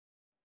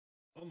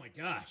Oh my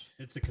gosh,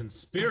 it's a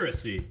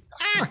conspiracy.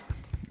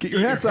 Get your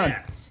hats on.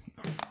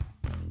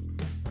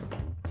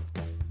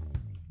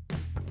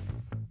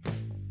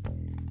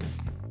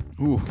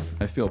 Ooh,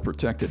 I feel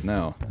protected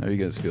now. How are you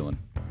guys feeling?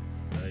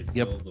 I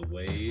feel the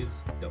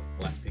waves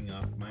deflecting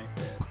off my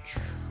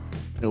head.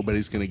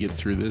 Nobody's going to get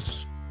through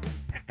this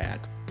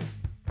hat.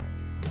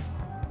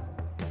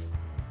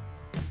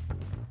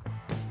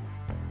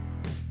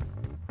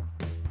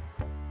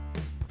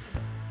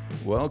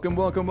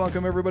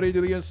 Welcome, everybody,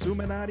 to the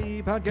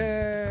Assuminati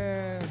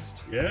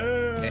Podcast.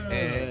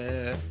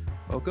 Yeah.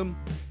 Welcome.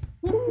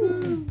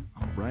 Woo.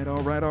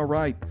 All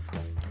right.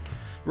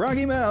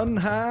 Rocky Mountain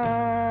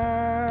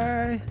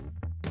High,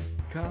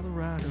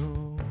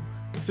 Colorado.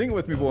 Sing it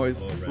with me,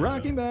 boys. Colorado.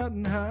 Rocky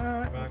Mountain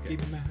High. Rocky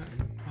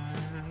Mountain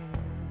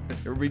High.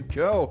 Here we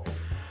go.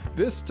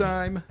 This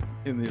time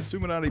in the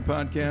Assuminati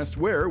Podcast,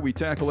 where we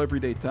tackle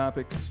everyday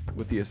topics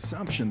with the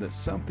assumption that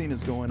something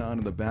is going on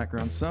in the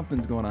background,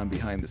 something's going on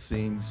behind the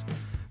scenes.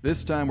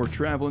 This time we're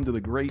traveling to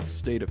the great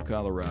state of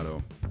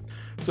Colorado.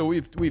 So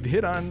we've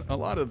hit on a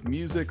lot of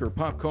music or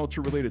pop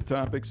culture related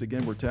topics.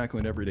 Again, we're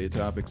tackling everyday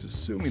topics,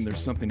 assuming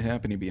there's something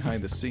happening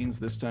behind the scenes.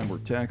 This time we're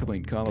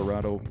tackling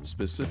Colorado,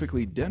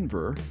 specifically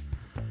Denver.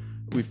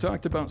 We've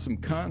talked about some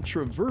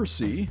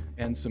controversy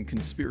and some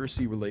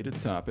conspiracy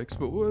related topics,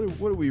 but what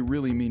do we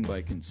really mean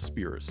by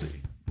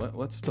conspiracy?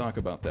 Let's talk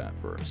about that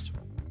first.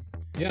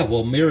 Yeah,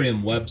 well,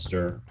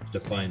 Merriam-Webster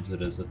defines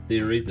it as a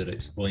theory that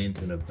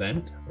explains an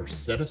event or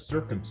set of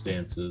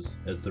circumstances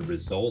as the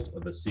result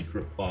of a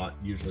secret plot,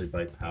 usually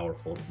by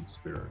powerful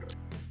conspirators.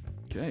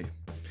 Okay.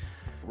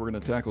 We're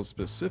going to tackle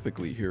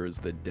specifically here is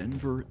the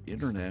Denver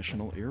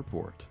International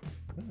Airport.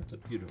 That's a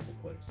beautiful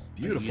place.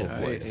 Beautiful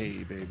place.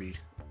 Hey, baby.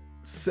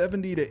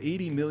 70 to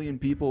 80 million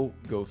people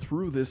go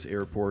through this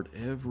airport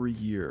every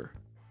year.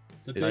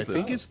 I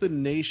think it's the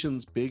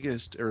nation's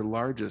biggest or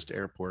largest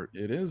airport.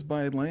 It is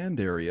by land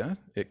area.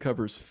 It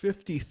covers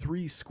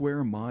 53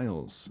 square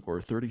miles or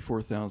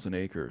 34,000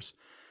 acres.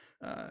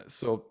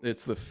 So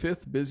it's the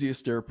fifth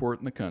busiest airport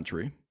in the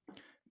country.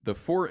 The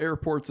four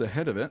airports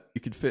ahead of it, you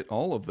could fit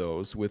all of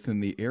those within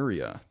the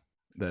area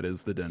that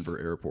is the Denver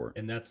airport.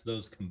 And that's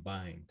those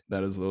combined.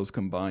 That is those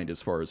combined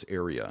as far as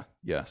area.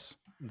 Yes.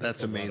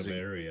 That's a lot of amazing.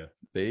 area.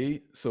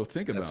 So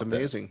think about That's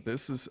amazing. that.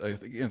 This is,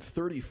 again,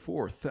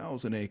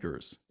 34,000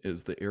 acres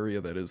is the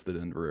area that is the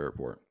Denver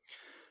airport.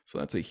 So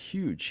that's a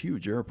huge,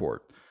 huge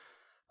airport.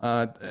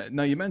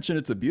 Now you mentioned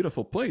it's a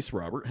beautiful place,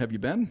 Robert. Have you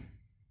been?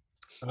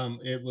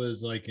 It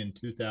was like in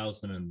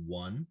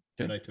 2001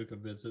 that Okay. I took a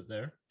visit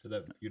there to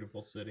that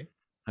beautiful city.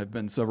 I've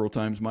been several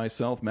times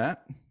myself,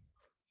 Matt.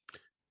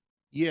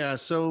 Yeah,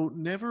 so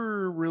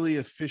never really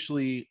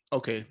officially.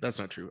 Okay, that's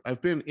not true.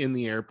 I've been in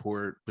the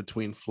airport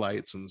between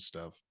flights and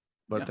stuff,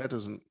 but Yeah. that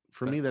doesn't,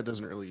 for me, that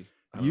doesn't really.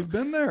 You've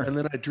been there. And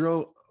then I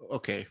drove.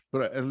 Okay,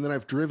 and then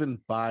I've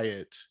driven by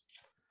it.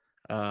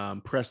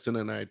 Preston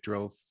and I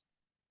drove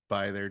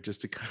by there just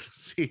to kind of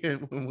see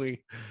it when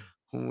we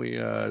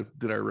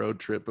did our road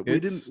trip, but we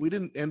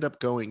didn't end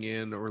up going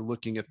in or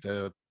looking at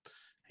the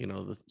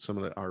some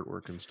of the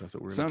artwork and stuff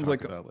that we're going to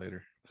talk about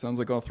later. Sounds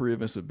like all three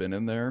of us have been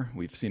in there.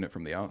 We've seen it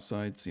from the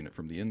outside, seen it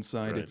from the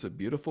inside. Right. It's a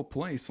beautiful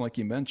place, like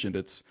you mentioned.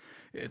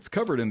 It's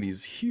covered in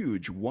these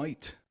huge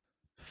white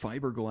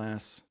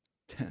fiberglass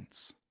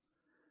tents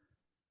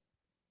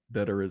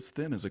that are as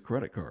thin as a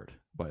credit card,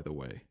 by the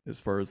way, as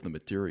far as the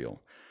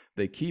material.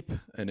 They keep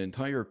an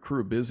entire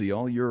crew busy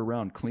all year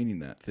round cleaning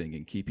that thing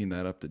and keeping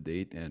that up to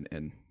date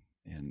and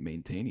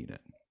maintaining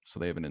it.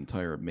 So they have an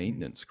entire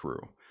maintenance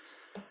crew.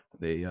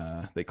 They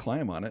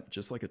climb on it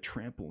just like a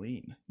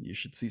trampoline. You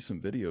should see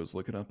some videos,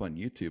 look it up on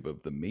YouTube,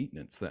 of the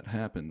maintenance that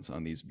happens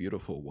on these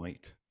beautiful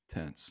white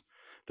tents.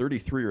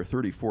 33 or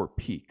 34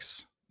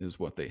 peaks is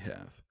what they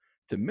have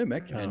to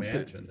mimic and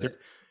fit.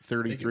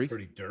 33.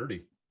 Pretty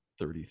dirty.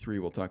 33.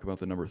 We'll talk about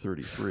the number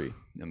 33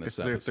 in this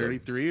Is there episode.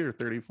 33 or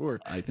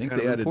 34? I think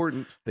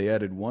important. they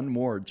added one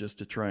more just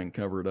to try and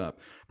cover it up.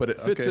 But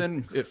it fits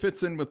in. It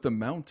fits in with the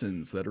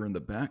mountains that are in the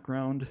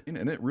background,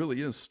 and it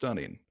really is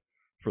stunning.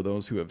 For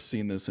those who have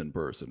seen this in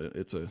person,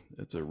 it's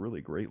a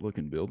really great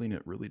looking building.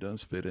 It really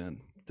does fit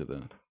in to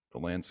the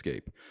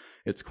landscape.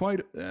 It's quite,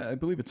 I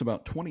believe it's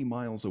about 20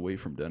 miles away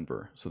from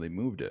Denver. So they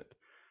moved it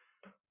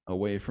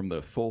away from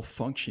the full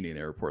functioning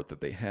airport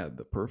that they had,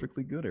 the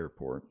perfectly good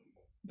airport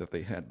that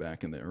they had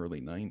back in the early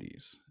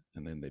 90s.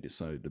 And then they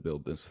decided to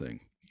build this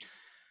thing.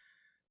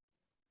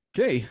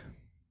 Okay.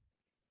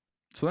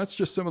 So that's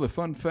just some of the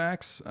fun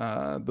facts.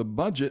 The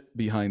budget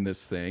behind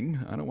this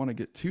thing, I don't want to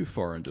get too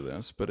far into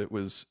this, but it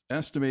was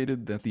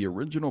estimated that the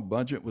original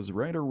budget was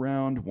right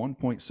around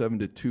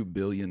 $1.7 to $2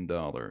 billion.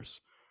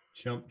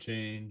 Chump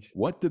change.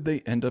 What did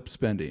they end up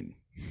spending?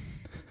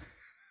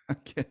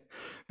 Okay,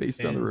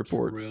 based on the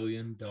reports. $10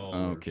 trillion.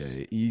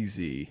 Okay,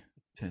 easy.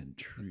 10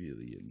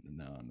 trillion.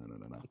 No.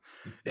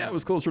 Yeah, it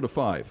was closer to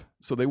 5.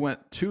 So they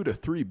went $2 to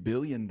 $3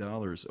 billion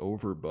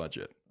over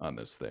budget on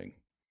this thing.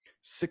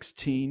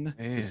 16,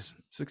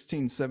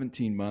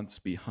 17 months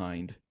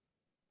behind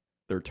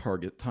their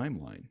target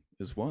timeline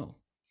as well.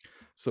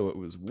 So it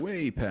was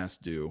way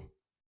past due,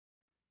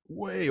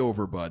 way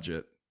over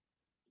budget,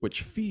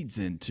 which feeds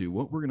into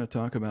what we're going to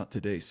talk about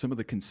today. Some of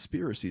the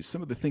conspiracies,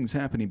 some of the things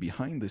happening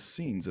behind the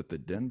scenes at the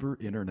Denver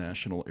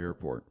International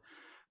Airport.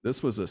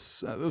 This was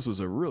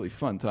a really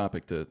fun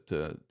topic to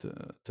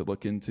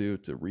look into,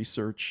 to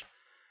research,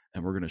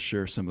 and we're going to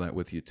share some of that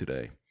with you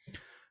today.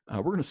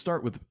 We're going to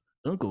start with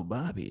Uncle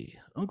Bobby.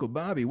 Uncle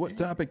Bobby, what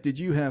topic did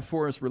you have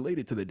for us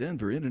related to the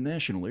Denver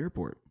International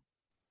Airport?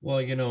 Well,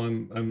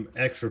 I'm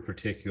extra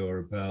particular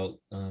about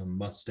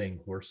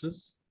Mustang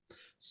horses.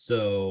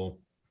 So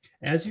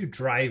as you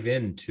drive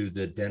into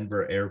the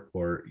Denver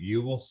airport,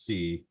 you will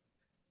see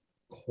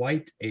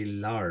quite a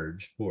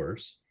large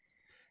horse.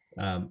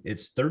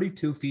 It's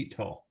 32 feet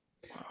tall.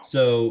 Wow.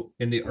 So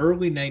in the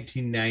early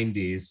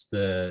 1990s,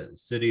 the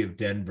city of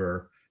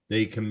Denver,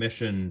 they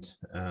commissioned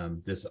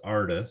this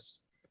artist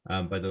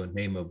by the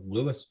name of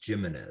Luis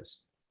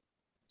Jimenez.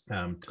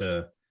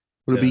 Would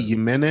it be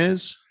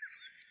Jimenez?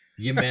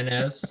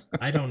 Jimenez?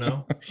 I don't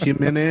know.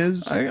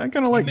 Jimenez? I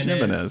kind of like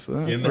Jimenez. Or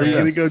are you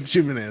going to go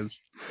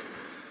Jimenez?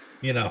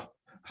 I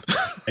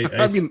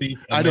mean, speak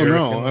I don't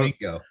know. American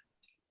lingo.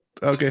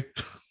 Okay.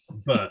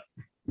 But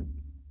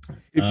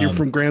if you're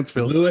from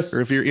Grantsville, Luis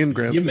or if you're in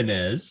Grantsville.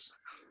 Jimenez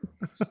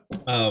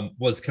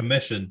was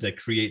commissioned to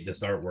create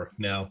this artwork.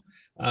 Now,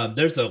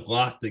 there's a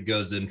lot that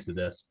goes into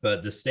this,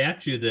 but the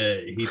statue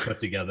that he put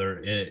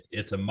together,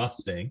 it's a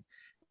Mustang,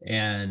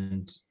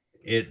 and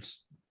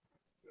it's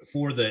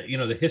for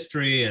the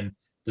history and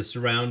the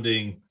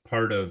surrounding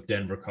part of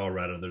Denver,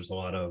 Colorado. There's a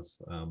lot of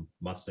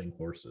Mustang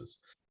horses.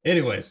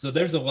 Anyway, so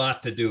there's a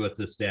lot to do with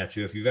this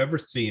statue. If you've ever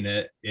seen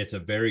it, it's a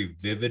very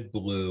vivid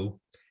blue,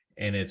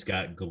 and it's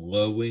got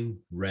glowing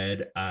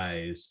red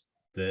eyes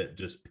that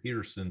just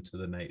pierce into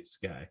the night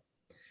sky.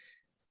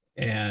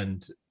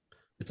 And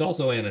it's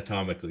also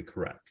anatomically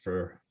correct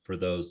for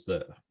those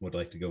that would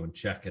like to go and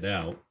check it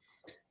out.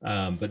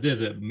 But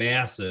there's a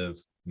massive,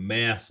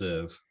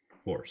 massive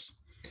horse.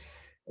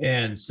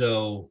 And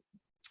so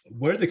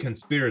where the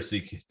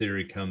conspiracy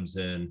theory comes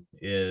in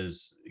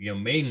is,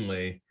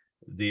 mainly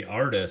the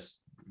artist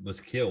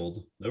was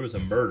killed. There was a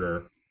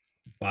murder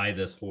by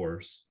this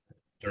horse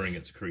during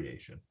its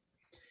creation.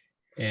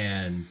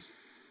 And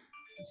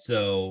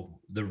so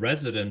the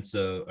residents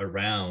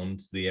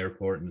around the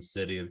airport in the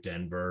city of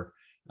Denver,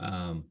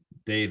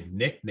 they've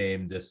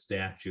nicknamed this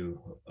statue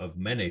of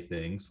many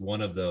things.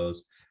 One of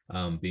those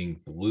being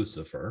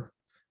Lucifer,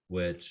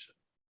 which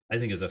I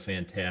think is a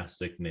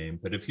fantastic name.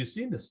 But if you've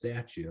seen the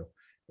statue,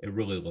 it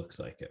really looks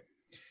like it.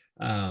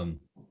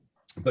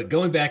 But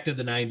going back to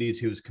the 90s,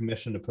 he was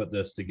commissioned to put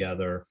this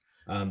together.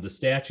 The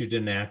statue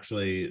didn't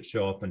actually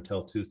show up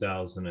until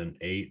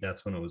 2008.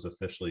 That's when it was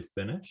officially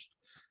finished.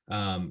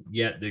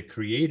 Yet the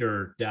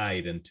creator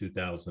died in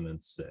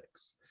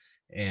 2006.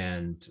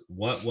 And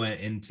what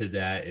went into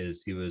that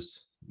is he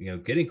was,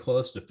 getting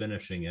close to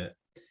finishing it.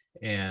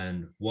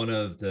 And one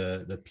of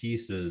the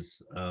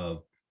pieces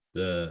of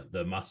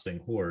the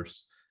Mustang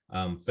horse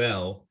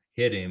fell,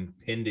 hit him,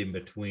 pinned him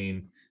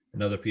between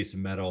another piece of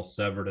metal,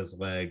 severed his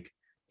leg.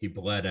 He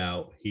bled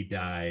out. He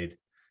died.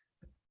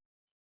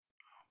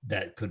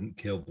 That couldn't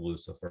kill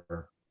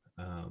Lucifer.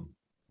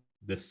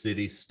 The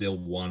city still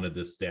wanted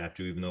this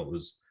statue, even though it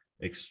was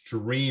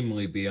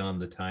extremely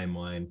beyond the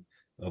timeline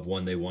of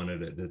when they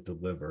wanted it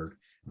delivered.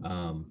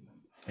 And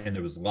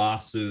there was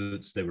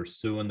lawsuits. They were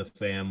suing the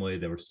family.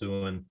 They were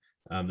suing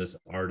this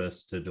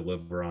artist to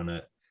deliver on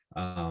it.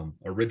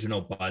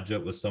 Original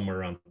budget was somewhere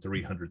around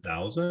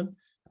 $300,000.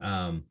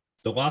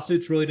 The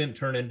lawsuits really didn't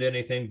turn into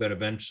anything, but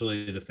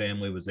eventually the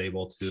family was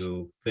able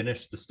to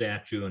finish the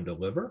statue and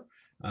deliver.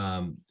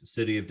 The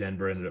city of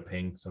Denver ended up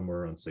paying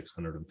somewhere around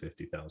 $650,000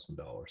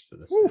 for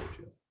this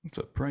statue. It's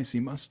a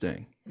pricey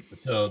Mustang.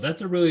 So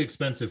that's a really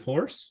expensive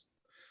horse.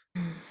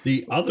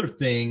 The other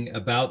thing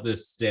about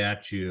this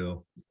statue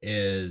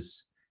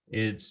is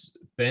it's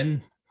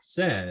been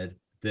said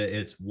that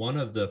it's one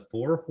of the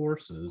 4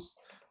 horses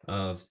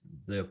of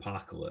the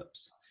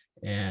apocalypse.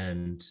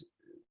 And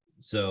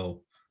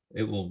so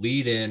it will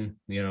lead in,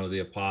 the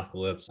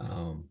apocalypse.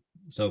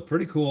 So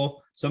pretty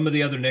cool. Some of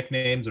the other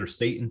nicknames are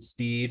Satan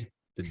Steed,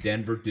 the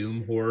Denver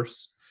Doom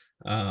Horse,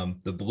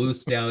 the Blue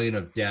Stallion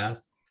of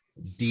Death,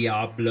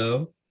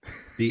 Diablo,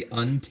 the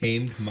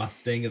Untamed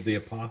Mustang of the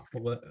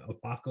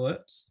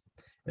Apocalypse,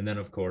 and then,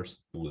 of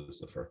course,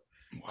 Lucifer.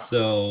 Wow.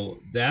 So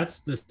that's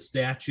the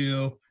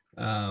statue.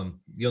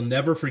 You'll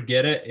never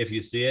forget it if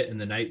you see it in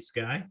the night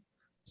sky.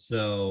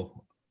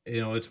 So,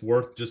 it's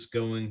worth just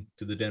going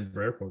to the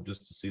Denver airport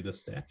just to see the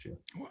statue.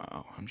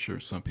 Wow, I'm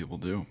sure some people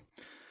do.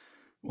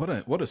 What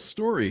a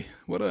story.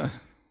 What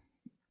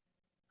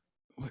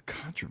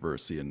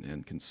controversy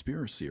and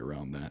conspiracy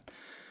around that.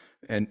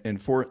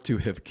 And for it to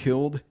have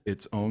killed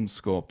its own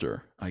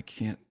sculptor,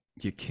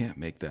 you can't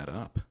make that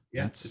up.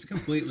 Yeah, it's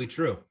completely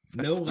true.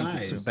 No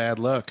lies. It's bad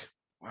luck.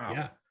 Wow.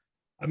 Yeah.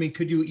 I mean,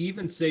 could you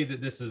even say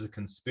that this is a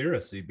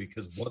conspiracy?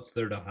 Because what's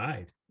there to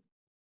hide?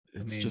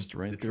 It's just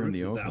right there in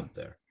the open. Out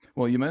there.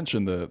 Well, you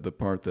mentioned the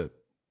part that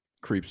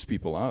creeps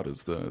people out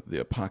is the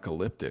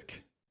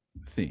apocalyptic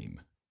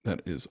theme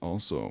that is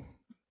also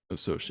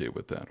associated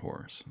with that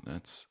horse.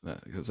 That's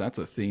because that's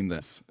a theme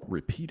that's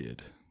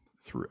repeated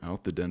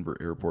throughout the Denver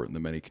airport, and the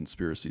many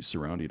conspiracies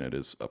surrounding it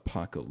is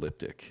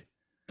apocalyptic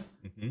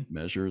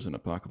measures and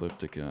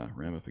apocalyptic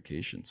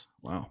ramifications.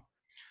 Wow.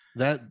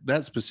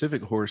 That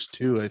specific horse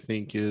too, I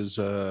think, is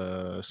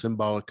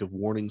symbolic of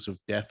warnings of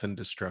death and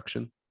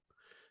destruction.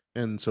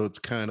 And so it's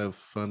kind of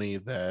funny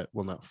that,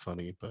 well, not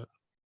funny, but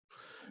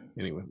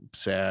anyway,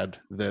 sad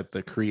that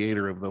the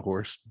creator of the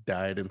horse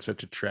died in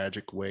such a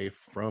tragic way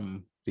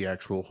from the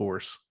actual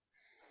horse.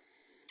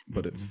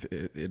 But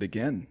it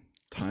again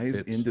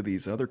ties into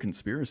these other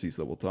conspiracies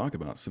that we'll talk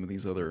about. Some of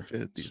these other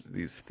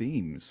these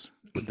themes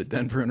with the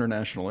Denver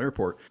International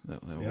Airport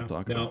that we'll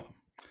talk about.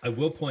 I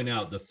will point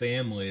out the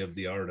family of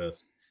the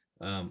artist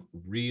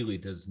really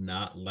does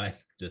not like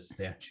this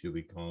statue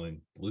we call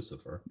him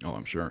Lucifer. Oh,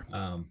 I'm sure.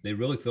 They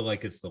really feel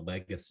like it's the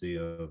legacy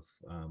of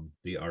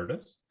the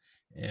artist.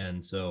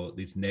 And so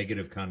these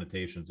negative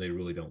connotations they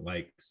really don't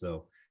like.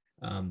 So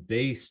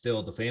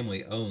the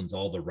family owns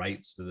all the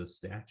rights to the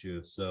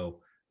statue. So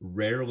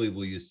rarely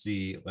will you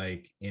see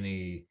like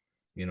any,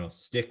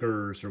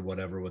 stickers or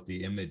whatever with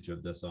the image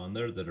of this on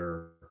there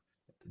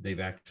they've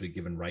actually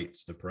given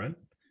rights to print.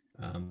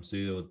 So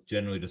you'll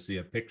generally just see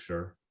a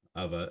picture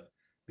of it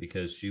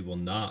because she will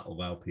not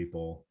allow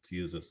people to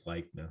use this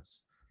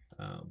likeness.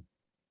 And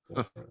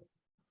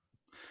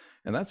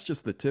that's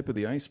just the tip of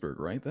the iceberg,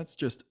 right? That's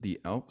just the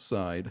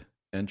outside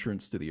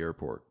entrance to the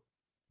airport.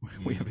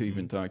 We haven't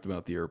even talked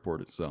about the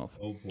airport itself.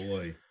 Oh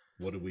boy,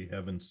 what do we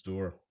have in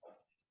store?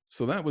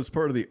 So that was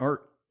part of the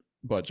art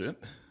budget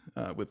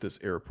with this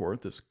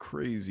airport, this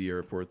crazy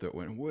airport that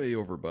went way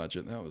over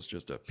budget. That was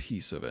just a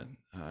piece of it.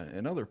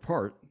 Another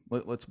part,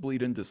 let's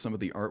bleed into some of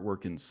the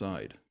artwork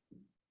inside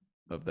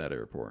of that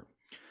airport.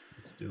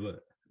 Let's do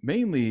it.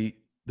 Mainly,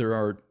 there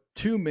are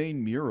two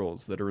main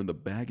murals that are in the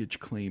baggage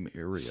claim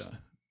area.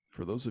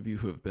 For those of you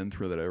who have been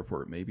through that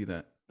airport, maybe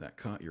that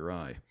caught your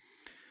eye.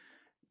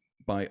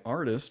 By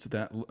artist,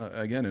 that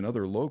again,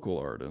 another local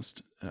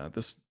artist.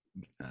 This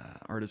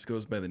artist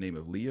goes by the name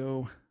of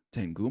Leo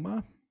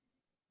Tanguma.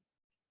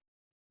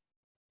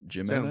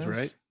 Jimenez. Sounds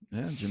right.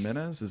 Yeah,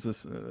 Jimenez. Is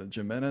this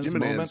Jimenez Jimenez.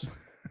 moment?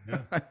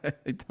 Yeah.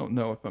 I don't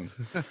know if I'm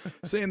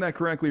saying that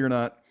correctly or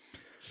not.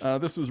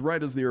 This was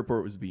right as the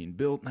airport was being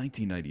built,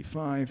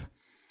 1995.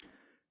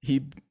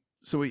 He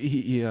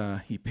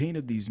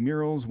painted these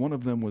murals. One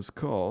of them was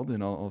called,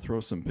 and I'll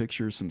throw some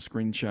pictures, some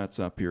screenshots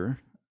up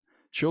here.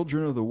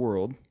 Children of the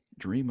World,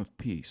 Dream of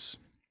Peace.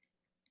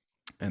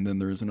 And then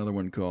there's another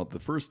one called, the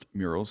first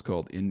mural is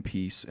called In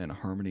Peace and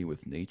Harmony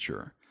with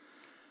Nature.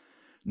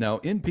 Now,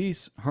 in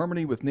peace,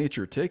 harmony with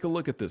nature. Take a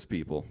look at this,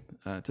 people.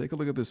 Take a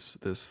look at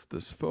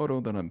this photo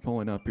that I'm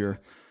pulling up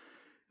here.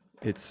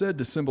 It's said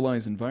to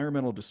symbolize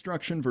environmental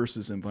destruction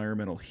versus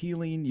environmental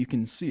healing. You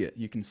can see it.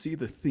 You can see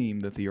the theme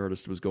that the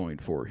artist was going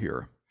for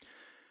here.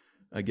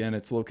 Again,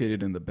 it's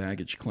located in the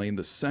baggage claim.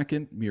 The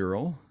second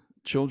mural,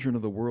 Children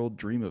of the World,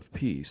 Dream of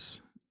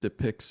Peace,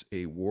 depicts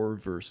a war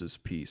versus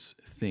peace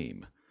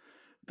theme.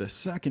 The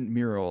second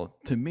mural,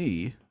 to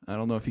me, I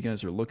don't know if you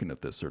guys are looking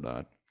at this or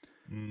not,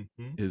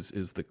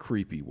 is the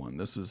creepy one.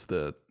 This is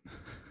the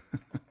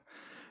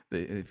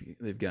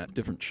they've got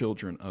different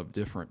children of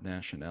different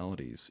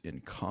nationalities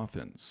in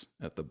coffins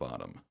at the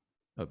bottom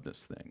of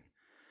this thing.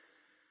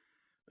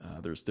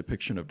 There's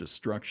depiction of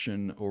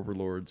destruction,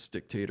 overlords,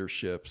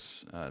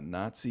 dictatorships,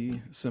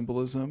 Nazi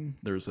symbolism.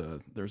 There's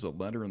a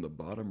letter in the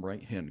bottom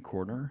right-hand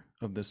corner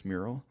of this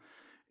mural,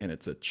 and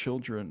it's a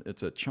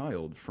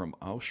child from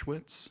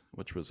Auschwitz,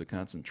 which was a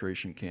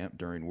concentration camp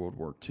during World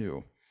War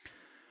II.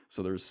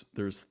 So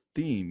there's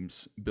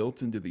themes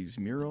built into these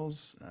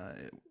murals.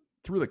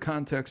 Through the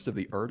context of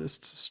the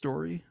artist's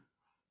story,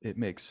 it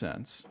makes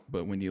sense.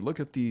 But when you look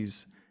at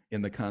these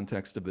in the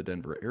context of the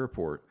Denver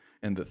airport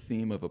and the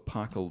theme of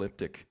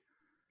apocalyptic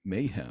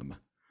mayhem,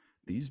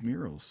 these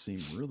murals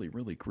seem really,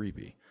 really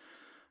creepy.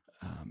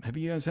 Have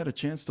you guys had a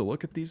chance to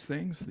look at these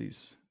things,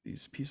 these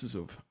pieces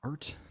of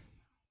art?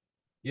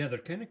 Yeah, they're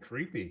kind of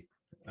creepy.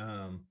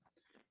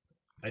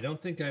 I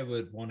don't think I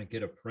would want to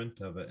get a print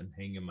of it and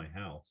hang in my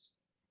house.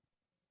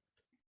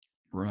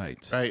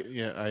 Right.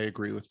 Yeah, I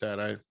agree with that.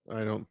 I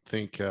don't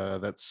think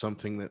that's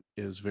something that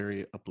is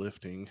very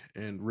uplifting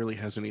and really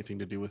has anything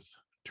to do with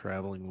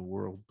traveling the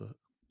world. But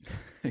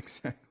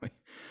exactly.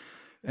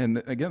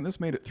 And again,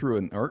 this made it through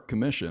an art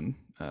commission.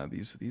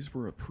 These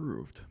were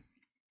approved.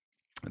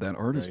 That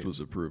artist was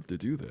approved to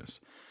do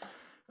this.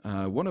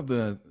 In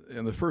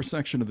the first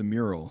section of the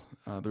mural,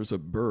 there's a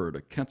bird,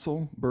 a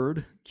Quetzal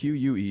bird,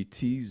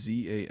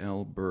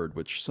 Quetzal bird,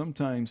 which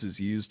sometimes is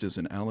used as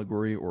an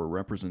allegory or a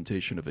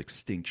representation of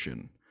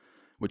extinction,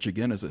 which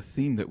again is a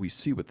theme that we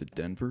see with the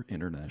Denver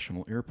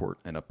International Airport,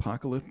 an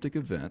apocalyptic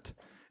event,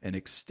 an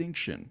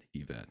extinction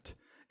event.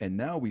 And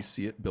now we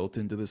see it built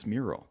into this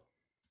mural.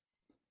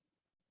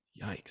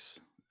 Yikes.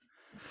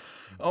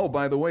 Oh,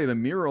 by the way, the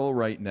mural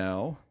right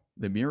now,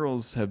 the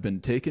murals have been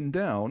taken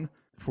down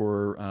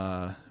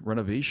for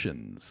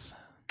renovations.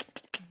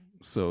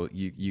 So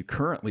you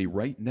currently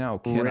right now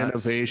cannot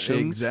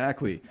Renovations.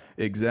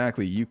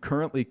 exactly. You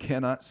currently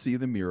cannot see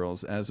the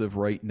murals as of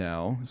right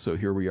now. So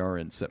here we are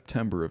in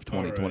September of All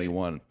right.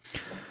 2021.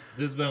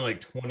 This has been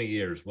like 20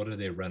 years. What are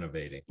they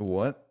renovating?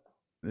 What?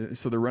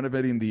 So they're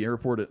renovating the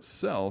airport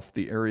itself,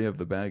 the area of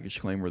the baggage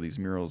claim where these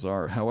murals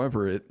are.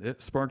 However,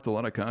 it sparked a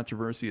lot of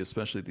controversy,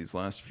 especially these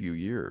last few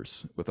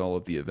years with all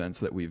of the events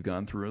that we've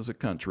gone through as a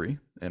country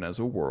and as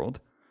a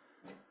world.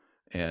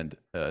 And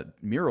a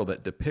mural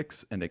that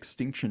depicts an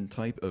extinction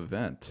type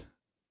event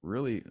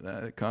really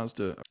caused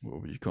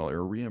what would you call it, a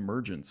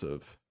reemergence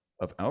of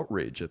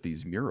outrage at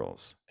these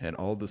murals. And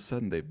all of a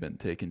sudden they've been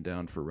taken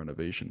down for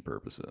renovation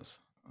purposes.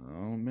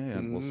 Oh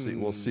man,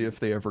 we'll see if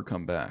they ever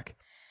come back.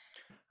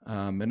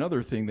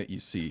 Another thing that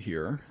you see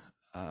here,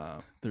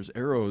 there's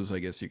arrows, I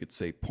guess you could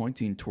say,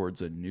 pointing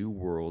towards a new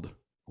world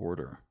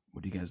order.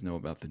 What do you guys know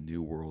about the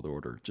new world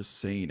order? Just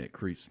saying it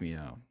creeps me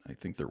out. I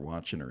think they're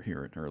watching or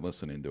hearing or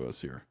listening to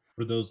us here.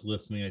 For those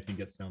listening, I think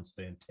it sounds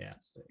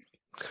fantastic.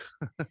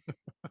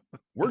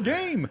 We're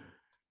game.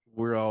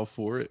 We're all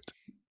for it.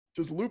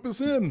 Just loop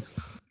us in.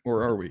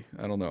 Or are we?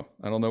 I don't know.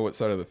 I don't know what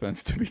side of the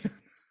fence to be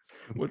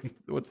on.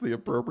 What's the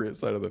appropriate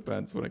side of the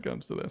fence when it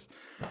comes to this?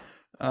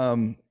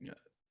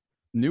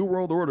 New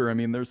World Order. I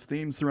mean, there's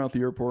themes throughout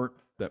the airport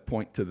that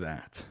point to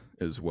that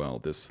as well.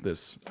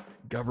 This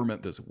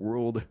government, this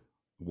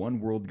one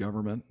world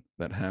government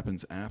that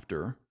happens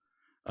after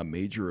a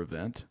major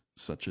event,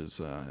 such as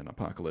an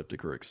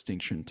apocalyptic or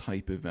extinction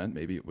type event.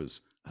 Maybe it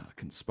was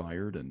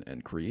conspired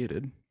and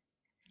created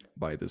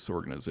by this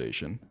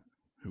organization,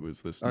 who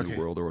is this New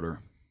World Order.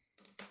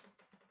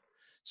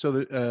 So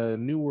the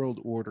New World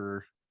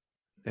Order,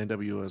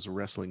 NWO is a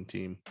wrestling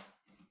team.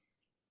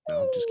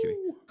 No, I'm just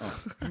kidding.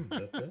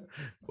 That's it.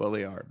 Well,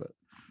 they are, but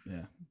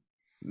yeah,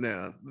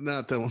 no,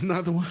 not the one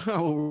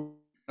we're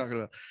talking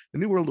about. The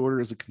New World Order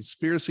is a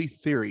conspiracy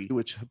theory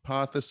which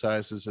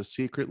hypothesizes a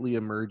secretly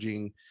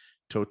emerging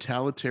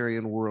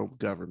totalitarian world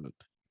government.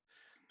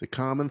 The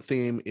common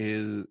theme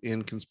is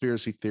in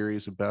conspiracy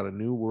theories about a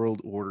new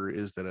world order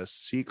is that a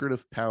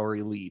secretive power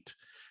elite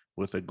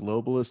with a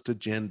globalist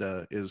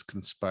agenda is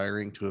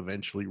conspiring to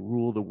eventually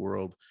rule the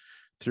world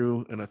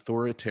through an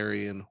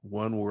authoritarian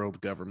one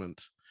world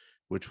government,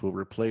 which will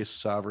replace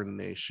sovereign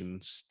nation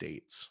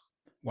states.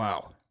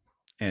 Wow.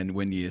 And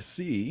when you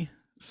see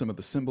some of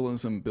the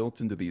symbolism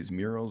built into these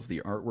murals,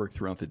 the artwork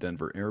throughout the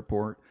Denver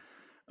airport,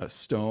 a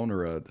stone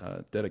or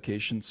a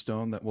dedication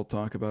stone that we'll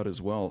talk about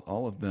as well,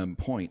 all of them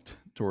point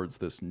towards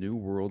this new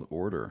world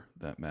order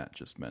that Matt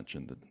just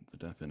mentioned, the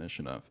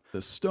definition of.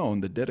 The stone,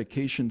 the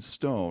dedication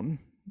stone,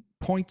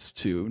 points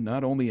to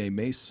not only a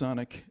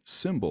Masonic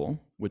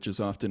symbol, which is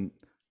often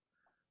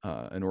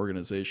an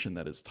organization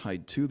that is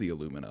tied to the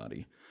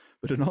Illuminati,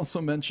 but it also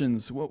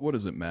mentions, what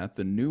is it, Matt?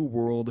 The New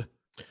World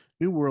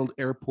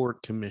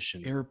Airport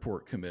Commission.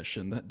 Airport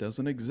Commission, that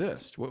doesn't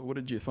exist. What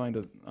did you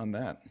find on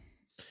that?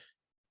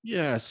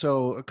 Yeah,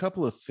 so a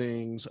couple of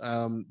things.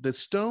 The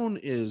stone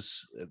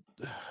is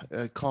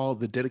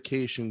called the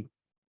Dedication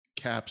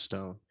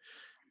Capstone,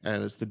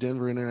 and it's the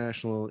Denver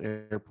International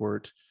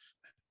Airport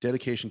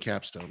Dedication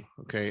Capstone.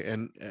 Okay,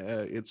 and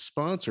it's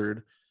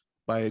sponsored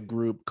by a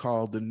group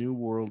called the New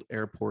World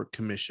Airport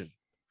Commission,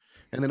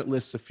 and then it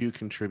lists a few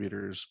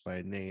contributors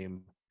by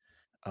name.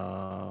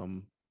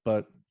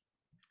 But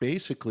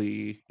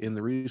basically, in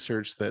the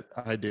research that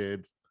I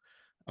did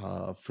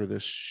for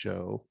this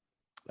show,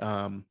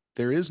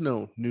 there is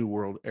no New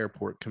World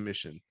Airport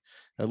Commission.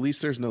 At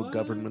least there's no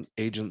government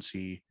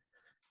agency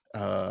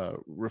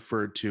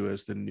referred to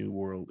as the New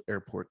World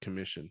Airport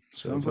Commission.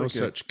 So no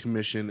such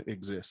commission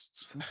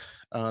exists.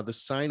 The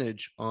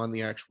signage on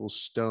the actual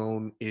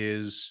stone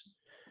is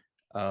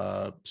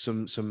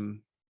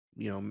some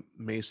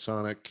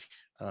Masonic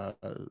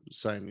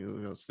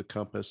sign. It's the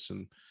compass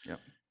and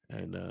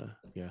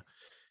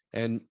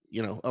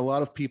a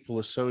lot of people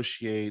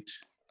associate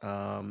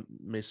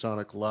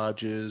Masonic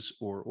lodges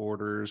or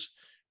orders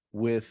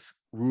with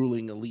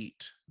ruling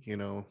elite,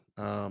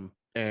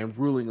 and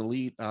ruling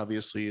elite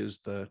obviously is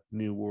the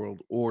New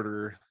World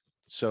Order.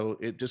 So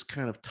it just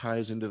kind of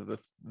ties into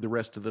the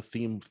rest of the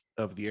theme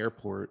of the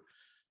airport,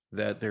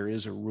 that there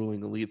is a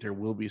ruling elite. There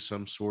will be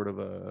some sort of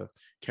a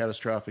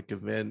catastrophic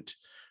event,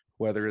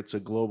 whether it's a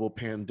global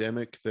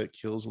pandemic that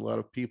kills a lot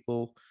of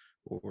people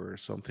or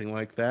something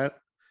like that.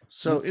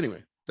 So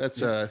anyway,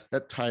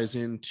 that ties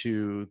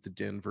into the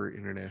Denver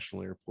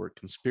International Airport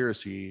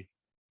conspiracy,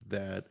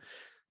 that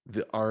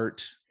the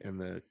art and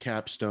the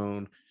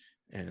capstone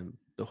and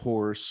the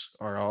horse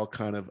are all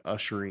kind of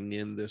ushering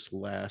in this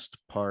last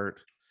part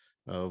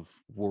of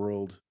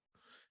world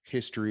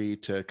history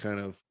to kind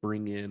of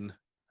bring in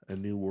a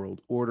new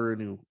world order, a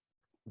new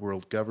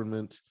world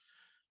government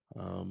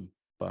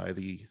by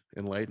the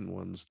enlightened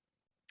ones.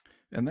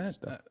 And that's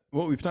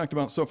what we've talked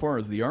about so far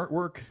is the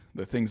artwork,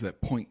 the things that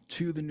point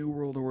to the New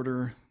World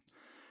Order,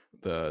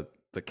 the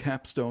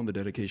capstone, the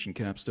dedication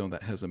capstone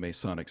that has a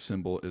Masonic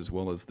symbol, as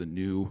well as the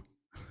New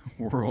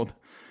World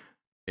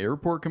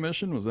Airport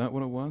Commission. Was that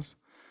what it was?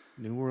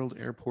 New World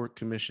Airport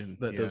Commission.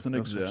 That doesn't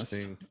exist.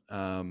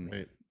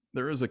 Right.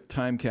 There is a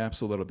time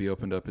capsule that'll be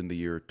opened up in the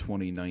year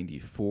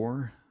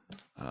 2094.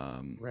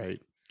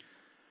 Right.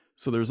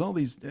 So there's all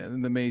these,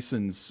 and the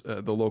Masons,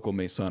 the local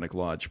Masonic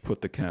Lodge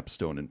put the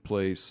capstone in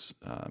place,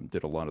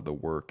 did a lot of the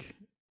work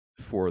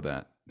for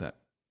that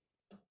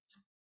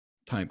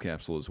time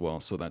capsule as well.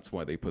 So that's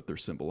why they put their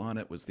symbol on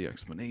it, was the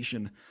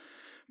explanation.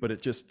 But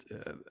it just,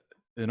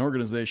 an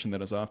organization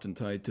that is often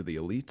tied to the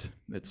elite,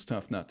 it's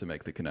tough not to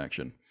make the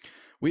connection.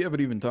 We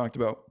haven't even talked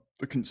about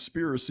the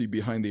conspiracy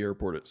behind the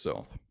airport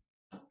itself.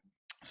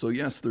 So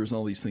yes, there's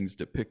all these things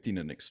depicting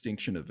an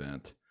extinction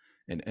event,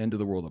 an end of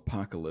the world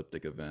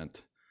apocalyptic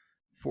event,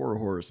 Four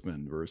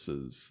Horsemen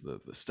versus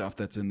the stuff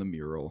that's in the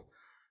mural.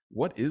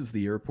 What is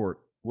the airport?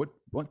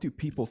 What do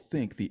people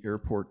think the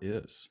airport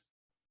is?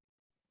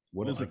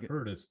 What Well, is I've it?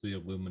 heard it's the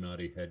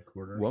Illuminati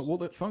headquarters. What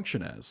will it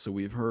function as? So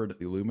we've heard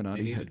They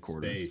Illuminati needed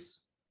headquarters. space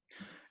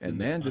And in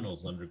man, the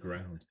tunnels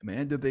underground.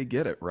 did they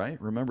get it right?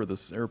 Remember,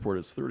 this airport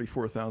is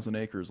 34,000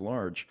 acres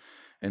large,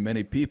 and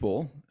many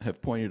people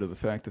have pointed to the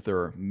fact that there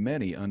are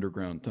many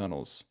underground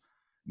tunnels,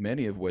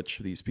 many of which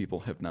these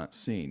people have not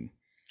seen.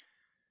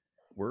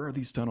 Where are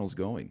these tunnels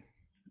going?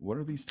 What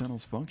are these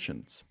tunnels'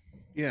 functions?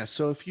 Yeah.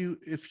 So if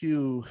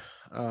you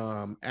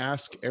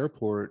ask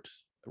airport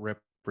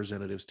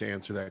representatives to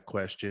answer that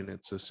question,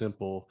 it's a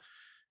simple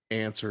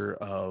answer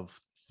of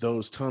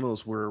those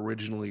tunnels were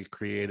originally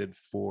created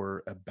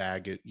for a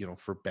baggage,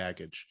 for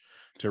baggage,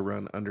 to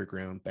run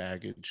underground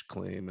baggage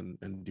claim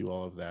and do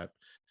all of that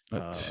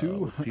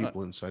with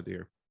people inside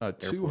the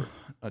airport.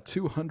 A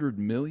 $200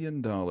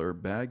 million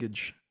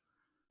baggage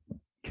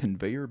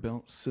conveyor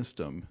belt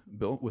system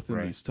built within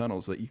Right. these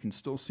tunnels that you can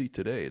still see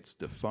today. It's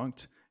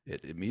defunct.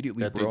 It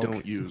immediately That broke. they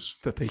don't use.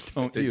 That they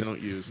don't They use.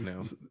 don't use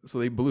now. So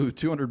they blew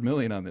 200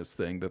 million on this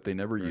thing that they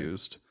never Right.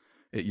 used.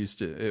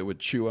 It would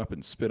chew up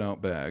and spit out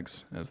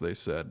bags, as they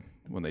said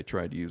when they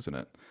tried using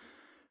it.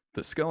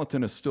 The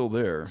skeleton is still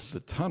there. The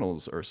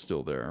tunnels are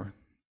still there,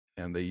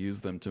 and they use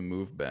them to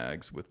move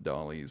bags with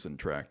dollies and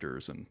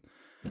tractors.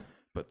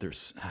 But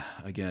there's,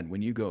 again,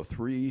 when you go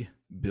 $3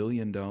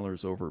 billion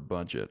over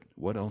budget,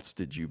 what else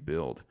did you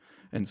build?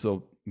 And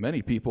so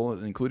many people,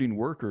 including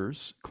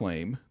workers,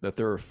 claim that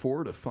there are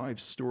 4 to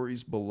 5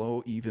 stories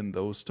below even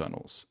those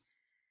tunnels.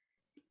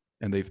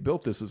 And they've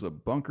built this as a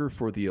bunker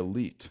for the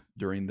elite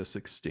during this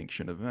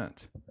extinction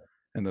event.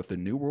 And that the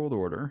New World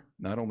Order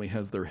not only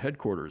has their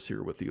headquarters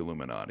here with the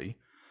Illuminati,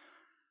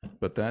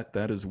 but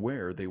that is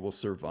where they will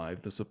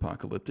survive this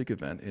apocalyptic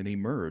event and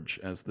emerge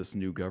as this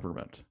new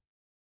government.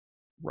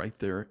 Right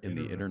there in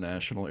the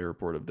International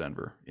Airport of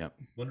Denver. Yep.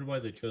 Wonder why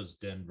they chose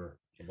Denver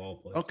of all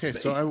places. Okay,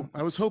 so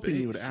I was hoping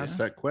you would ask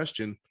that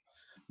question,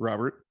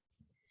 Robert.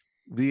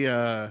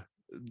 The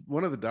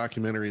one of the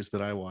documentaries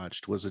that I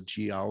watched was a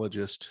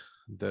geologist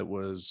that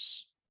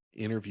was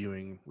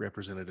interviewing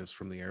representatives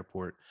from the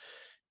airport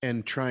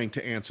and trying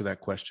to answer that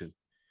question.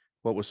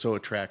 What was so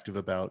attractive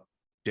about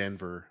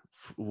Denver?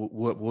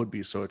 What would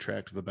be so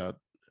attractive about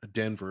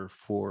Denver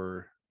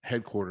for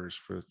headquarters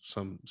for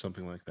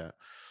something like that?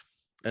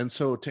 And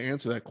so to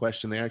answer that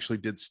question, they actually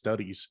did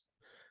studies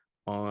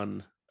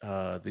on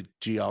the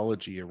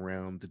geology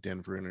around the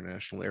Denver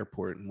International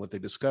Airport. And what they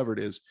discovered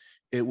is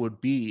it would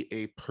be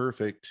a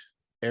perfect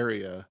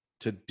area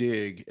to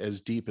dig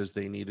as deep as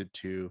they needed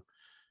to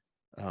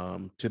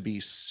be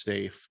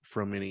safe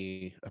from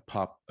any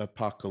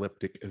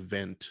apocalyptic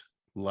event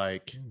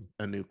like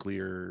a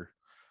nuclear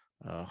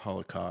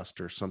holocaust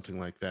or something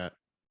like that.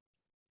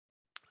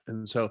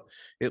 And so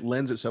it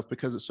lends itself,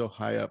 because it's so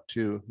high up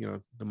to,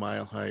 the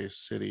Mile High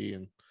City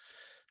and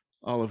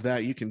all of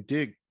that, you can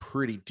dig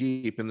pretty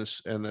deep in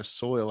this, and the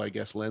soil, I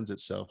guess, lends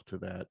itself to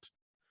that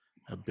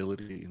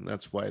ability. And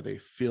that's why they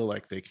feel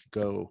like they could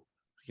go,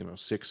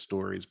 6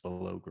 stories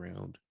below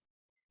ground.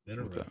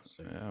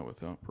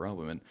 Without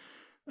problem. And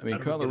I mean,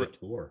 Colorado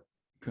tour.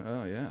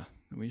 Oh yeah,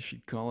 we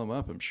should call them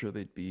up. I'm sure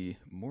they'd be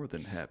more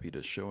than happy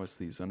to show us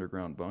these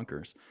underground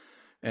bunkers.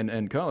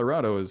 And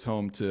Colorado is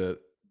home to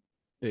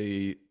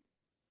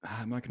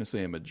I'm not going to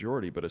say a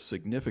majority, but a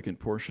significant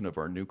portion of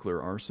our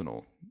nuclear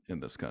arsenal in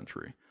this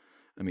country.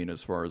 I mean,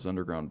 as far as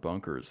underground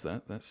bunkers,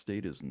 that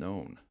state is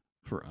known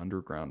for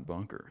underground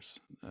bunkers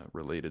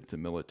related to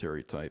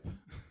military type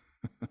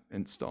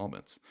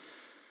installments.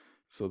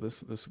 So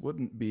this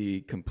wouldn't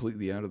be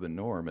completely out of the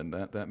norm, and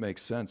that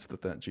makes sense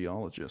that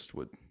geologist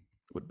would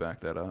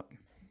back that up.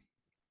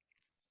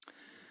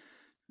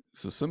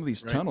 So some of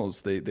these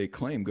tunnels, they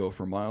claim, go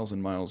for miles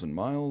and miles and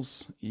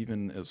miles,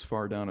 even as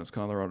far down as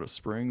Colorado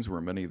Springs, where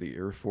many of the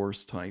Air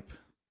Force type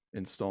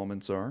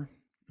installments are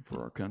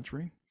for our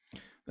country.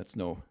 That's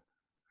no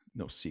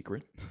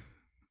secret.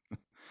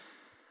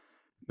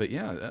 But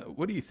yeah,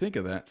 what do you think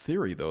of that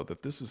theory, though,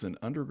 that this is an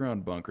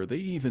underground bunker? They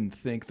even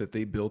think that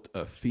they built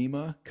a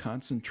FEMA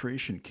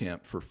concentration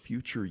camp for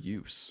future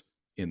use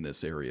in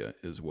this area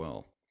as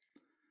well.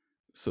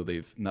 So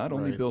they've not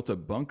only built a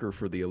bunker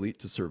for the elite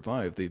to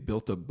survive, they've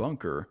built a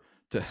bunker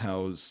to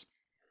house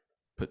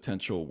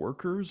potential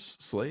workers,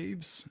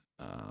 slaves,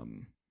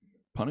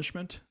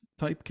 punishment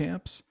type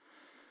camps.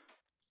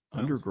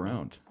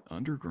 Underground.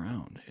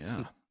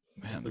 Yeah.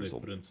 Man, they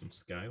put in some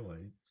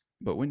skylights.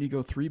 But when you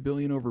go 3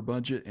 billion over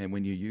budget and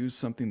when you use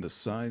something the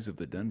size of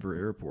the Denver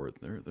airport,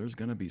 there's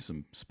going to be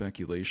some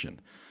speculation.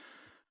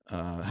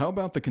 How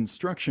about the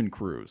construction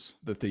crews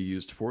that they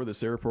used for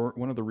this airport?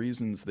 One of the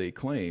reasons they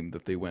claim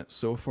that they went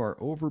so far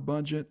over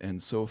budget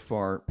and so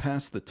far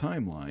past the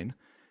timeline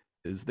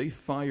is they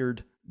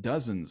fired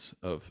dozens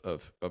of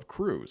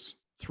crews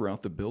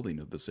throughout the building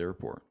of this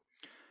airport.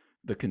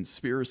 The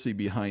conspiracy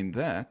behind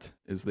that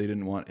is they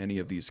didn't want any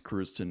of these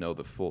crews to know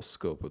the full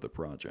scope of the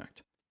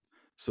project.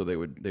 So they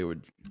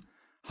would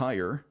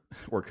hire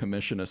or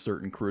commission a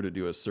certain crew to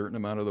do a certain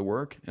amount of the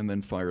work and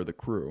then fire the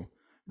crew,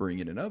 bring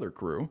in another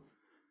crew,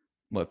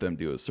 let them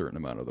do a certain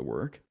amount of the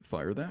work,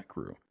 fire that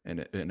crew. And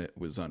it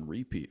was on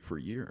repeat for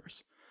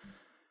years.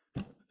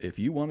 If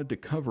you wanted to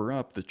cover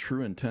up the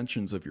true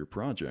intentions of your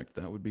project,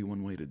 that would be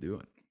one way to do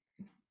it.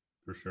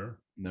 For sure.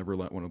 Never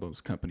let one of those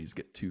companies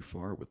get too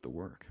far with the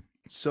work.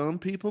 Some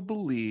people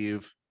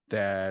believe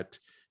that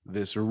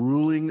this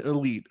ruling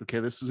elite, okay,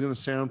 this is going to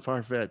sound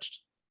far-fetched,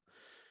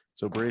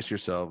 so brace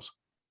yourselves.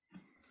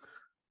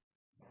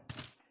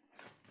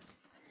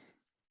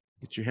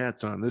 Get your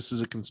hats on. This is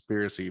a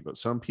conspiracy, but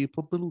some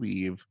people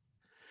believe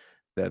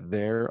that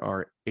there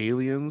are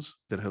aliens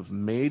that have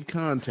made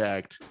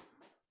contact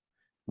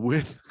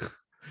with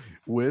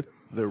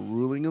the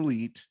ruling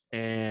elite,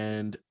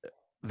 and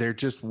they're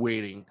just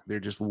waiting. They're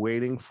just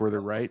waiting for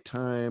the right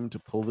time to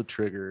pull the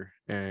trigger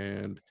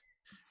and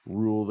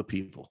rule the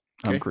people.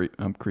 Okay?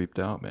 I'm creeped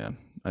out, man.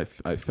 I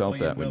felt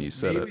that when you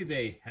said maybe it.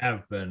 They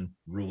have been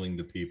ruling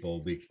the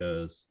people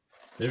because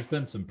there's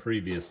been some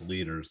previous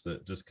leaders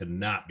that just could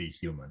not be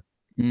human.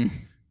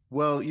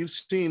 Well, you've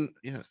seen,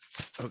 yeah,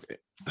 okay.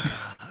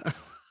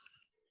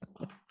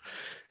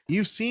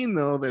 You've seen,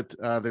 though, that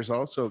there's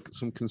also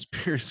some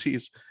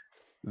conspiracies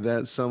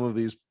that some of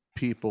these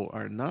people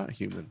are not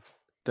human,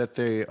 that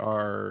they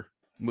are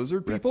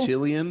Lizard people?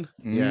 reptilian.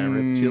 Yeah,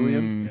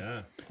 reptilian.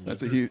 Yeah,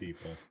 That's a lizard huge.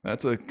 people.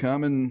 That's a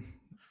common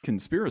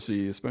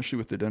conspiracy, especially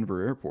with the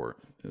Denver airport.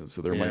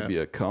 So there might Yeah. be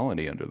a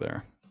colony under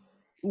there.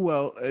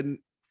 Well, and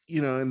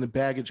in the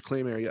baggage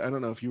claim area, I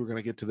don't know if you were going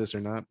to get to this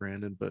or not,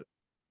 Brandon, but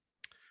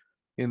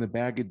in the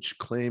baggage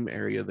claim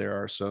area, there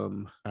are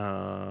some,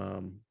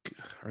 are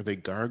they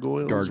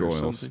gargoyles? Or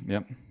Gargoyles. something?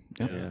 Yep.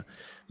 Yeah.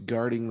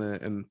 Guarding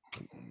and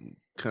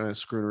kind of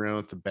screwing around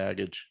with the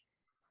baggage,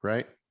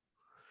 right?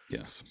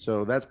 Yes.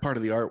 So that's part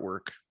of the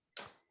artwork.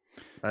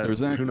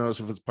 Who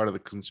knows if it's part of the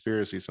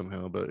conspiracy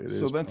somehow, but it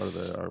is part of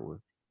the artwork.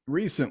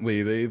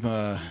 Recently,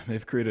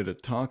 they've created a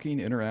talking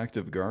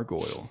interactive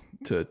gargoyle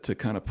to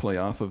kind of play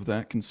off of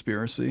that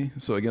conspiracy.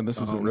 So again,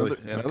 this is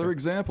another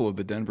example of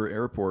the Denver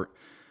airport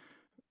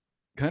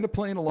kind of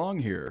playing along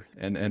here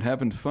and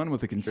having fun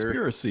with the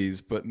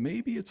conspiracies, but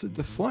maybe it's a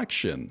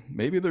deflection.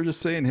 Maybe they're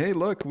just saying, hey,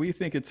 look, we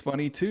think it's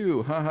funny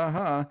too. Ha ha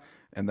ha.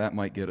 And that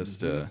might get us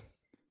to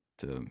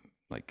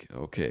like,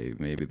 okay,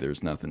 maybe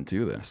there's nothing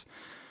to this.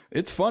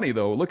 It's funny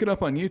though. Look it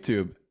up on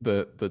YouTube.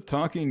 The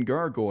talking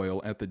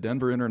gargoyle at the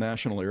Denver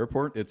International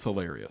Airport. It's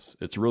hilarious.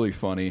 It's really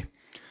funny.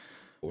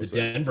 The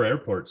Denver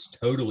airport's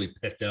totally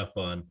picked up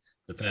on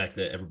the fact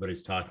that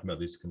everybody's talking about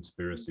these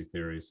conspiracy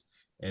theories,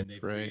 and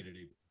they've created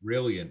a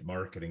brilliant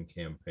marketing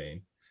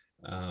campaign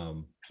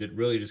that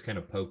really just kind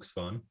of pokes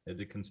fun at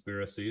the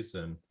conspiracies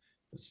and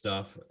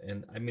stuff.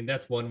 And I mean,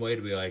 that's one way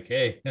to be like,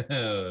 hey,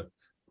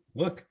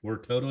 look, we're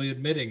totally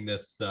admitting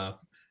this stuff,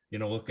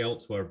 look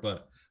elsewhere.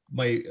 But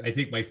I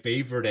think my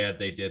favorite ad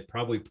they did,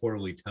 probably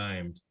poorly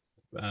timed,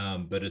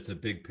 but it's a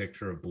big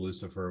picture of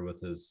Lucifer with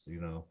his,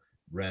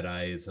 red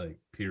eyes like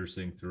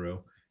piercing through.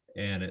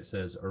 And it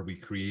says, are we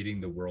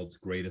creating the world's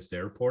greatest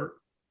airport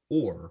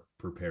or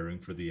preparing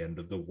for the end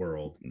of the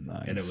world?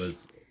 Nice. And it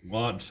was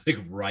launched like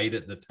right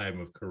at the time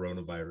of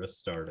coronavirus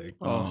starting.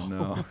 Oh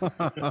no.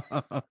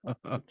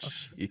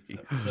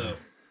 So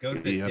go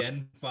to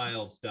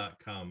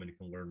denfiles.com and you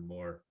can learn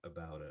more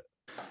about it.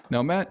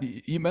 Now, Matt,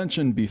 you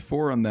mentioned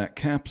before on that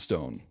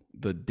capstone,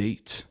 the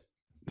date,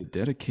 the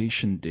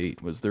dedication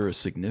date. Was there a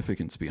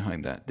significance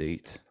behind that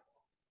date?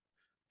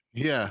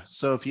 Yeah.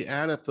 So if you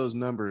add up those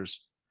numbers,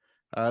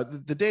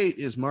 the date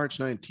is March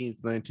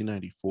 19th,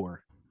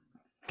 1994.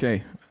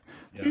 Okay.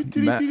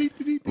 Yeah.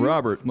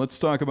 Robert, let's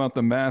talk about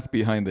the math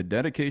behind the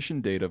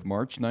dedication date of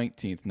March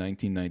 19th,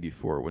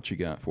 1994. What you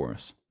got for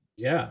us?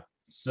 Yeah.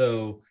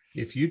 So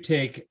if you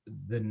take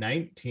the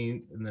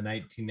 19th and the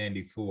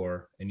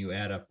 1994 and you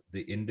add up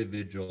the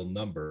individual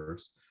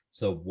numbers,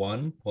 so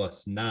 1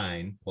 plus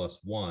 9 plus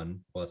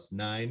 1 plus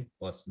 9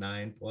 plus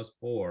 9 plus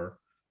 4,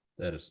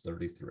 that is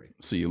 33.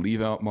 So you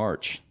leave out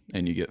March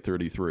and you get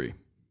 33.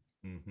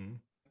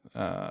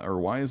 Mm-hmm. Or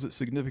why is it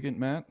significant,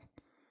 Matt?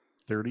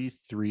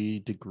 33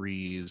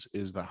 degrees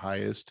is the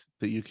highest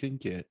that you can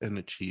get and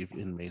achieve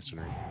in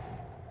masonry.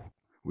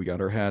 We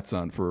got our hats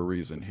on for a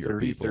reason here.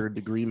 33rd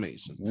degree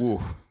Mason. Woo.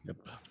 Yep.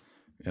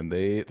 And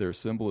their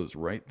symbol is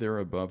right there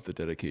above the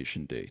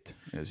dedication date,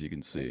 as you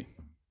can see.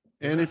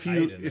 And if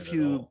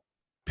you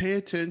pay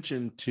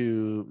attention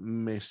to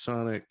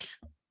Masonic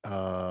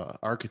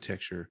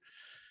architecture,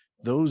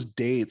 those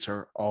dates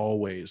are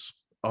always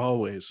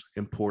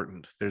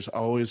important. There's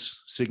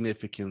always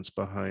significance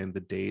behind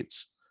the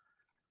dates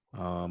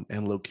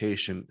and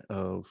location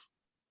of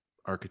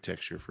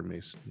architecture for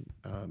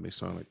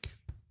Masonic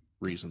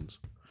reasons.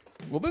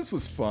 Well, this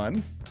was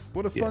fun.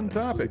 What a Yeah, fun this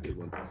is a topic. good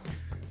one.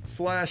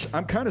 /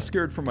 I'm kind of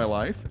scared for my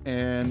life,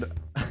 and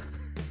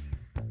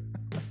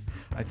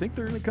I think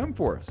they're going to come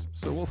for us.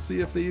 So we'll see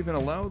if they even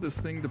allow this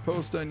thing to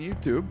post on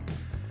YouTube,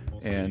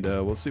 and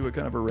we'll see what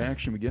kind of a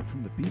reaction we get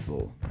from the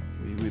people.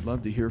 We'd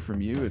love to hear from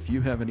you. If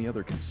you have any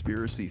other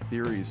conspiracy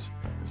theories,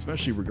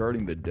 especially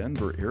regarding the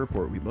Denver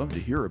airport, we'd love to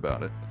hear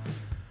about it.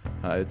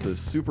 It's a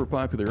super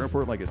popular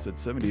airport. Like I said,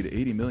 70 to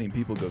 80 million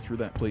people go through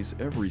that place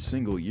every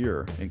single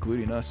year,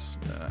 including us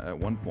at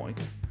one point.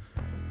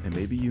 And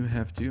maybe you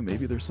have too.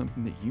 Maybe there's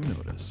something that you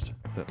noticed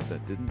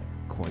that didn't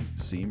quite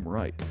seem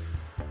right.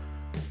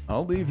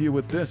 I'll leave you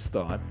with this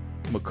thought.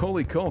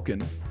 Macaulay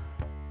Culkin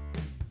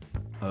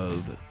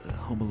of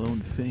Home Alone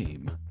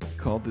fame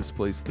called this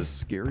place the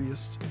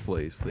scariest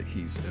place that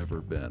he's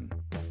ever been.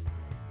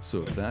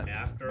 So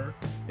After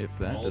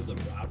all doesn't,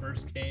 the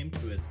robbers came to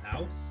his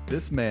house,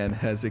 this man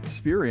has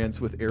experience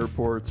with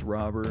airports,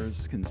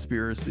 robbers,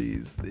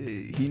 conspiracies.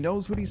 He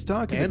knows what he's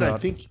talking And about.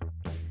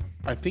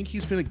 I think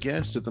he's been a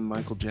guest at the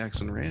Michael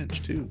Jackson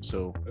Ranch too.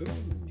 So ooh,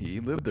 He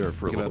lived there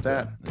for Think a little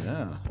about bit.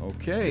 Yeah.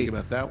 Okay. think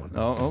about that one.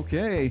 Oh,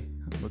 okay.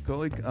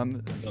 Macaulay, I'm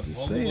the just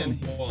Home saying.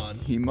 Alone 1,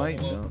 he might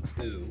Home Alone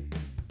know. 2,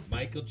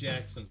 Michael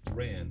Jackson's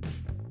Ranch,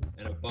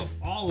 and above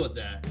all of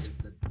that is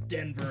the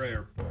Denver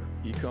airport.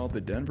 He called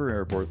the Denver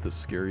airport the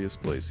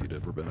scariest place he'd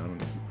ever been on.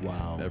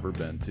 Wow. Ever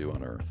been to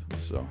on Earth.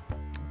 So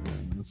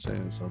That's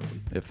saying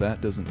something. if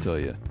that doesn't tell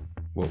you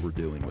what we're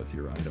dealing with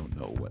here, I don't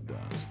know what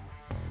does.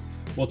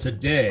 Well,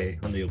 today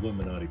on the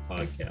Illuminati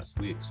podcast,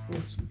 we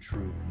explored some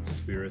true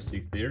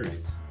conspiracy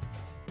theories.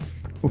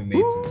 We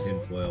made some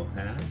tinfoil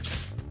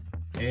hats,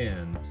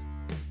 and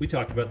we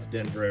talked about the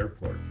Denver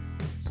airport.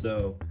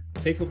 So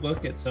take a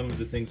look at some of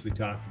the things we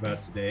talked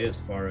about today, as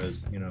far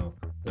as, you know,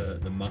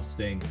 the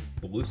Mustang,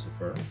 the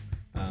Lucifer,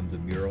 the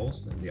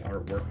murals and the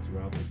artwork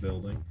throughout the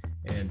building.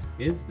 And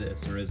is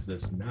this or is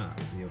this not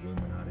the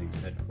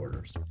Illuminati's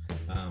headquarters?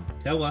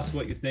 Tell us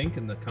what you think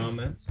in the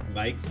comments.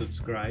 Like,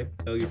 subscribe,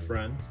 tell your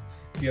friends.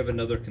 If you have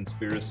another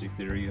conspiracy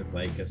theory you'd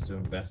like us to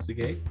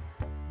investigate,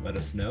 let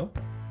us know.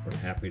 We're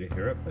happy to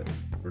hear it. But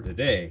for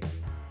today,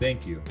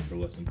 thank you for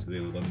listening to the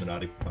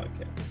Illuminati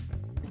podcast.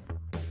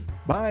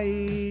 Bye.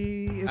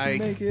 If I- you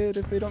make it,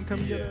 if they don't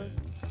come get Yeah. us.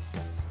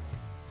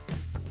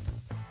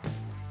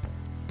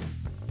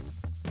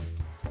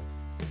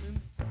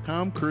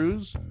 Tom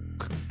Cruise.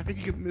 How you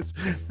can miss?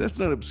 That's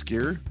not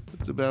obscure.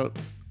 It's about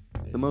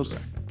the most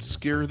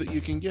scare that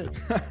you can get.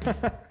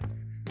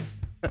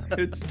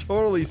 It's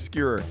totally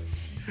skewer.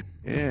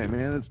 Yeah,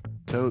 man, it's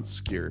totes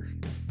scare.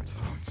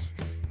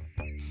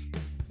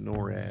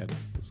 NORAD.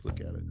 Let's look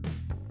at it.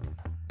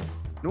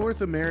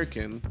 North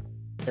American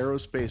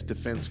Aerospace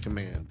Defense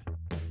Command.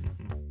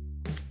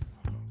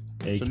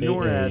 AKA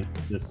NORAD.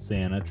 the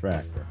Santa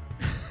Tracker.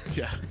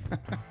 Yeah.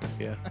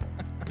 Yeah.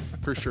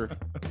 For sure.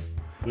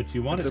 Which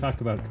you want It's to a-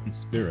 talk about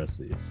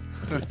conspiracies.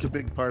 That's a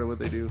big part of what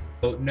they do.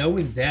 So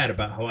knowing that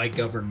about how I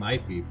govern my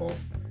people,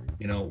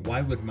 you know, why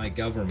would my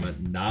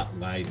government not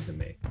lie to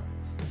me?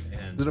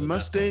 And Is it a so that's-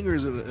 Mustang or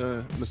is it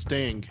a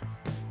Mustang?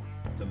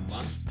 It's a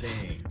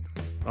Mustang,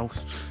 Oh,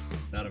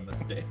 not a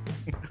Mustang.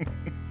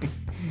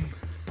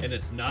 And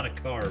it's not a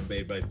car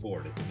made by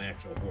Ford. It's an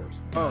actual horse.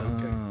 oh,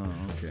 okay. Oh,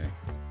 okay.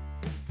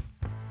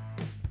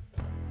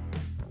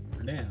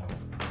 For now,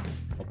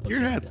 I'll put Your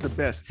that hat's the down.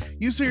 best.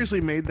 You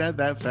seriously made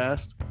that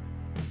fast?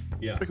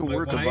 Yeah, It's like a my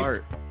work of wife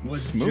art.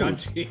 Was Smooth.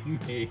 judging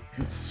me.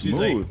 It's She's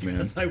smooth, like, man.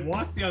 Because I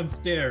walked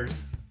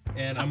downstairs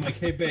and I'm like,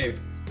 hey, babe,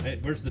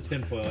 where's the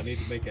tinfoil? I need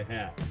to make a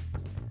hat.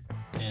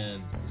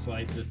 And so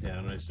I sit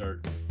down and I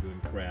start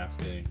doing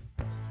crafting.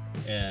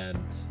 And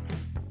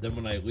then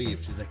when I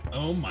leave, she's like,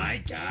 oh my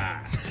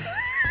God.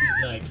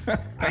 She's like,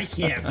 I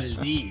can't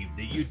believe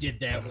that you did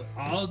that.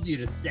 All you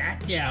just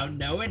sat down,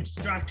 no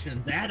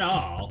instructions at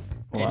all.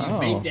 And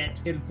Wow. you made that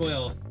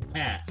tinfoil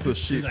hat. So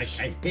She's like,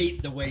 I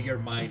hate the way your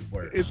mind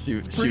works. It's, She-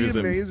 it's she pretty was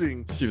in-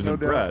 amazing. She was no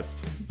doubt.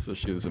 impressed. So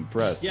she was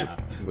impressed Yeah.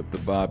 with the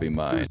Bobby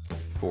mind,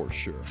 for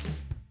sure.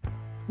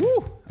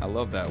 Woo! I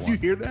love that You one.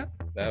 hear that?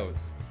 That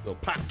was a little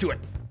pop to it.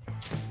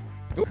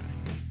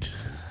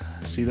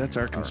 See, that's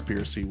our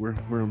conspiracy. We're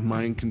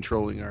mind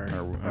controlling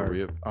our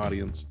we-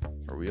 audience.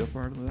 Are we a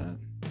part of that?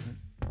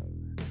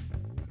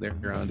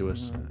 They're onto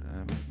us.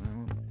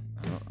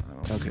 I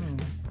don't Okay. know.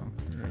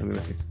 I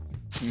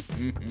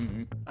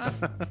mean,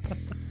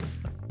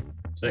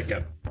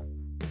 Second.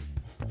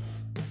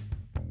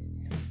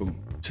 Boom,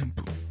 tum,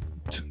 boom,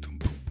 tum, tum,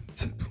 boom,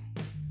 tum, boom,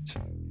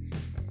 tum.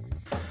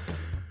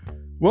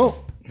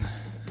 Well,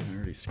 I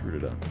already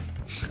screwed it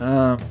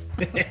up.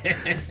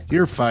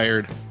 You're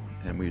fired.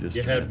 And we just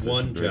You had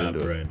one transitioned right job, into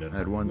it. Brandon. I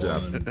had one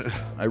job. One.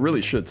 I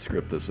really should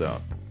script this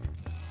out.